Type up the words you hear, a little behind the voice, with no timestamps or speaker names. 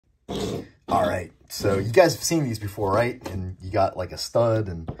All right, so you guys have seen these before, right? And you got like a stud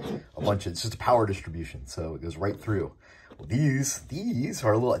and a bunch of, it's just a power distribution, so it goes right through. Well, these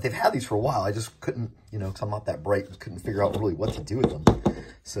are a little, they've had these for a while. I just couldn't, you know, because I'm not that bright, couldn't figure out really what to do with them.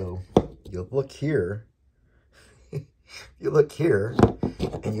 So you look here, you look here,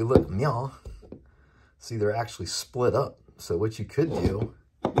 and you look meow. See, they're actually split up. So what you could do,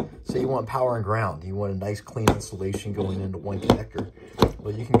 say you want power and ground, you want a nice clean installation going into one connector.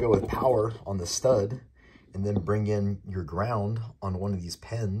 Well, you can go with power on the stud and then bring in your ground on one of these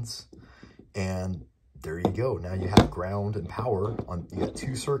pins, and there you go. Now you have ground and power on, you got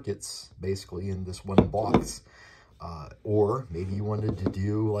two circuits basically in this one box. Or maybe you wanted to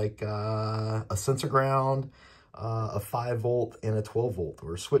do like a sensor ground, a 5-volt and a 12-volt,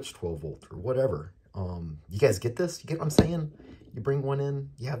 or a switch 12-volt, or whatever. You guys get this? You get what I'm saying? You bring one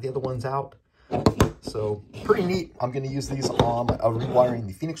in, you have the other ones out. So pretty neat. I'm going to use these on rewiring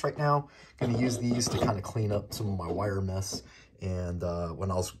the Phoenix right now. Going to use these to kind of clean up some of my wire mess. And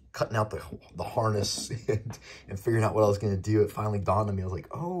when I was cutting out the harness and figuring out what I was going to do, it finally dawned on me. I was like,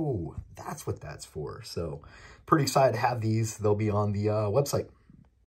 oh, that's what that's for. So pretty excited to have these. They'll be on the website.